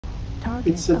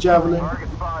It's a javelin.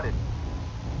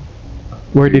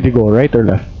 Where did he go? Right or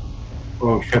left?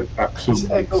 Oh shit, ACW. It's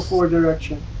Echo 4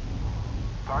 direction.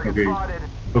 Okay.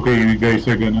 Okay, you guys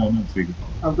are gonna sige.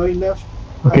 I'm going left.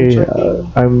 Okay,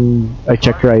 I'm checking. I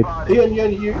checked right. Yan,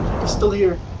 here. He's still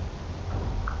here.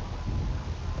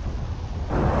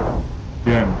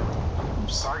 Yan.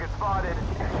 Oops. Target spotted.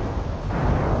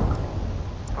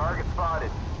 Target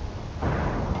spotted.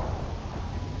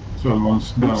 It's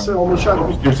almost done. Oops, I almost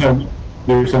shot me.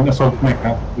 There's an assault mech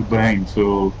behind,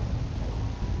 so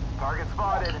Target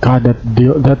spotted. God,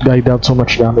 that guy dealt so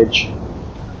much damage.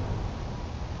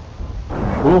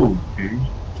 oh okay.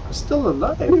 Still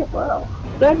alive. Wow.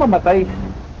 Dahil mamatay.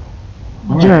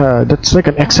 Yeah, that's like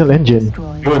an Excel engine.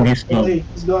 Yun, he's gone. Hey,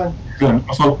 he's gone. He's gone.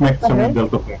 Assault mech sa may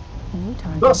delta pack.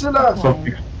 Go sila! Assault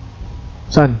mech.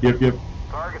 Son. Yep.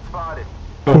 Target spotted.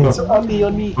 It's on me.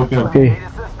 Okay. Okay, Need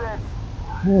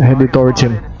assistance. headed towards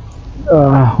him.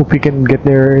 Hope we can get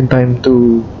there in time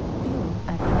to.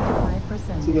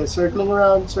 Sige, circling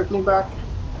around, circling back.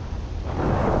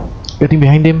 Getting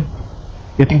behind him.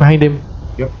 Getting behind him.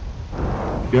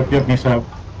 Yep, he's out.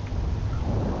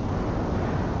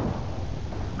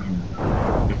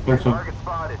 If there's a Target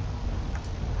spotted.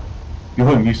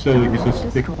 yun, he's a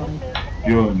stick.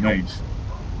 Yun, nice.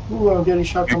 Ooh, I'm getting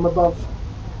shot from above.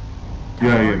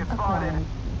 Yeah. Spotted.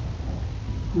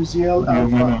 Uziel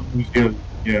Yung Alpha. who's good?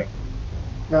 Yeah.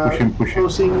 Push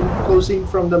him. Closing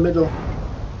from the middle.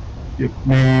 Yep,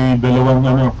 may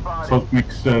dalawang assault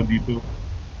mix dito.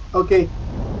 Okay.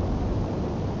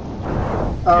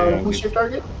 Yeah, Who's your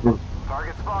target?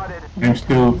 Target spotted. I'm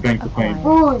still trying to find.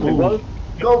 Oh,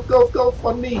 Golf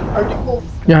on me. Arctic Wolf.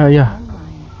 Yeah.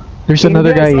 There's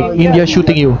another guy. India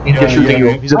shooting you. India shooting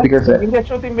you. He's a bigger threat. India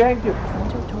shooting behind you.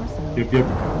 Yep.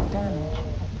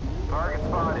 Target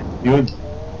spotted.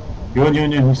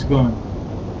 Yun, he's gone.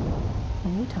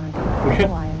 Oh shit.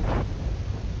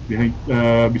 Behind,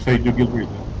 beside you, Gilbert.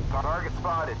 Target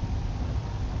spotted.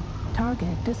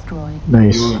 Target destroyed.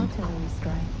 Nice. Yun. Artillery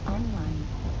strike online.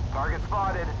 Target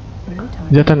spotted. New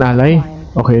target Is that an ally? acquired.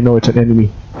 Okay, no, it's an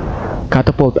enemy.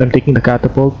 Catapult. I'm taking the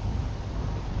catapult.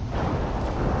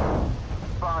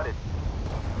 Spotted.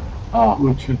 Oh,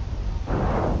 Good shit.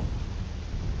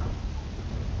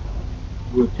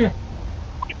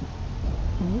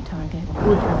 New target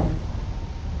acquired.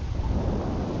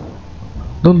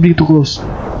 Don't be too close.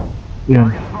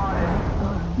 Yeah.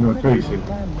 No, Tracy.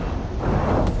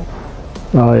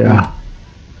 Oh yeah.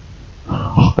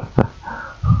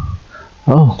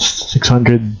 Oh,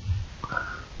 600.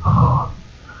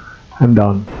 I'm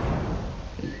down.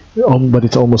 But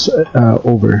it's almost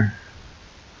over.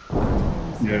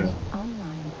 Yeah.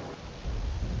 Online.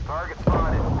 Target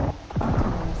spotted.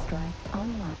 Artillery strike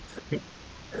online.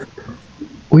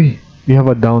 Uy, we have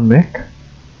a down mech.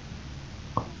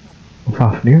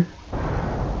 Fafnir. New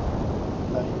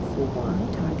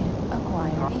target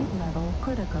acquired. 8th level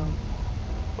critical.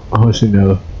 Oh,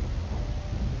 Sinel.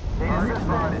 Data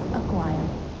spotted. Acquired.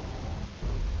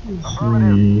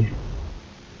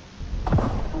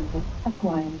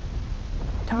 Acquired.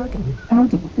 Target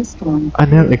destroyed.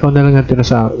 Anel, ikaw na lang natira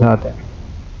sa atin.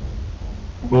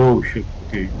 Oh shit,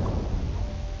 okay.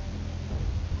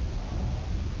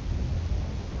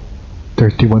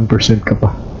 31% ka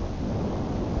pa.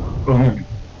 Oh man.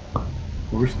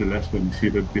 Where's the last one? See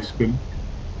that disconnect?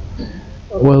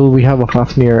 Well, we have a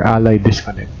Fafnir ally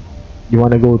disconnect. You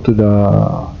wanna go to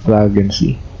the flag and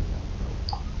see?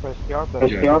 press the order.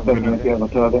 Yeah,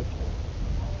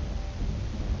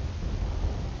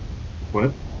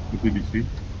 what? What did you see?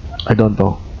 I don't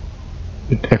know.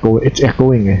 It's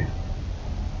echoing eh.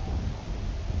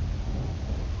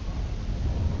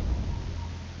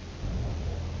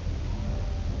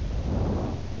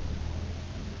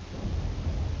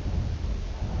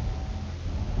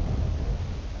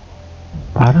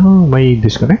 Parang may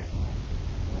disconnect.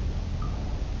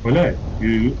 Wala eh.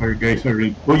 Our guys are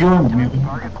ready. Oh yun!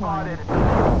 Target spotted.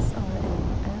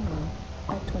 SRA ammo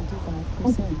at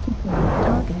 25%.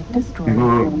 Target destroyed.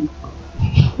 Grabe.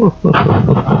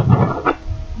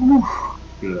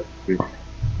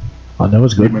 Oh, that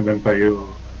was Hindi good. man lang tayo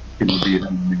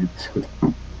pinubihan ng minutes ko.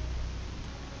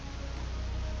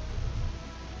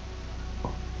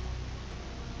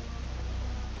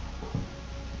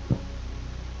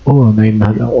 Oh,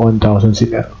 900, 1,000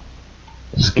 sila.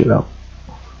 Skill up.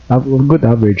 Good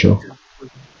average oh.